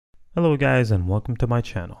Hello guys and welcome to my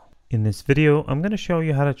channel. In this video, I'm going to show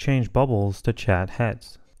you how to change bubbles to chat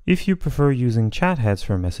heads. If you prefer using chat heads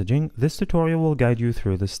for messaging, this tutorial will guide you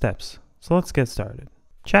through the steps. So let's get started.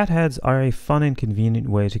 Chat heads are a fun and convenient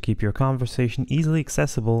way to keep your conversation easily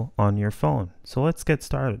accessible on your phone. So let's get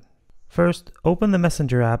started. First, open the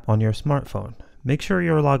Messenger app on your smartphone. Make sure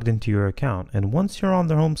you're logged into your account, and once you're on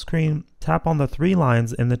the home screen, tap on the three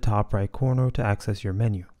lines in the top right corner to access your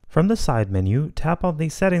menu. From the side menu, tap on the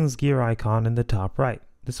settings gear icon in the top right.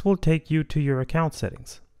 This will take you to your account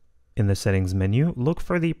settings. In the settings menu, look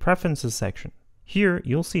for the preferences section. Here,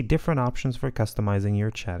 you'll see different options for customizing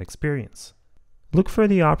your chat experience. Look for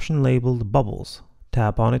the option labeled Bubbles.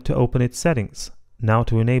 Tap on it to open its settings. Now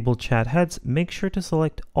to enable chat heads, make sure to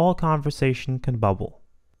select All Conversation Can Bubble.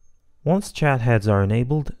 Once chat heads are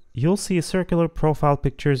enabled, you'll see circular profile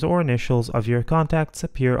pictures or initials of your contacts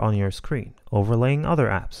appear on your screen, overlaying other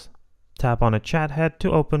apps. Tap on a chat head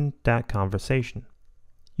to open that conversation.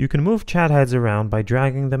 You can move chat heads around by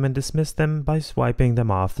dragging them and dismiss them by swiping them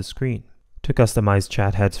off the screen. To customize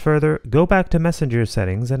chat heads further, go back to Messenger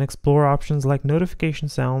settings and explore options like notification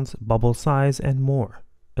sounds, bubble size, and more.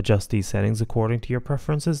 Adjust these settings according to your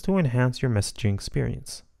preferences to enhance your messaging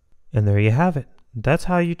experience. And there you have it. That's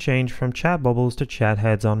how you change from chat bubbles to chat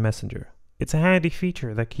heads on Messenger. It's a handy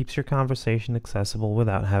feature that keeps your conversation accessible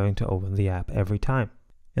without having to open the app every time.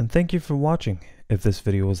 And thank you for watching. If this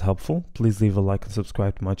video was helpful, please leave a like and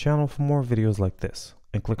subscribe to my channel for more videos like this.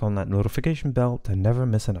 And click on that notification bell to never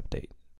miss an update.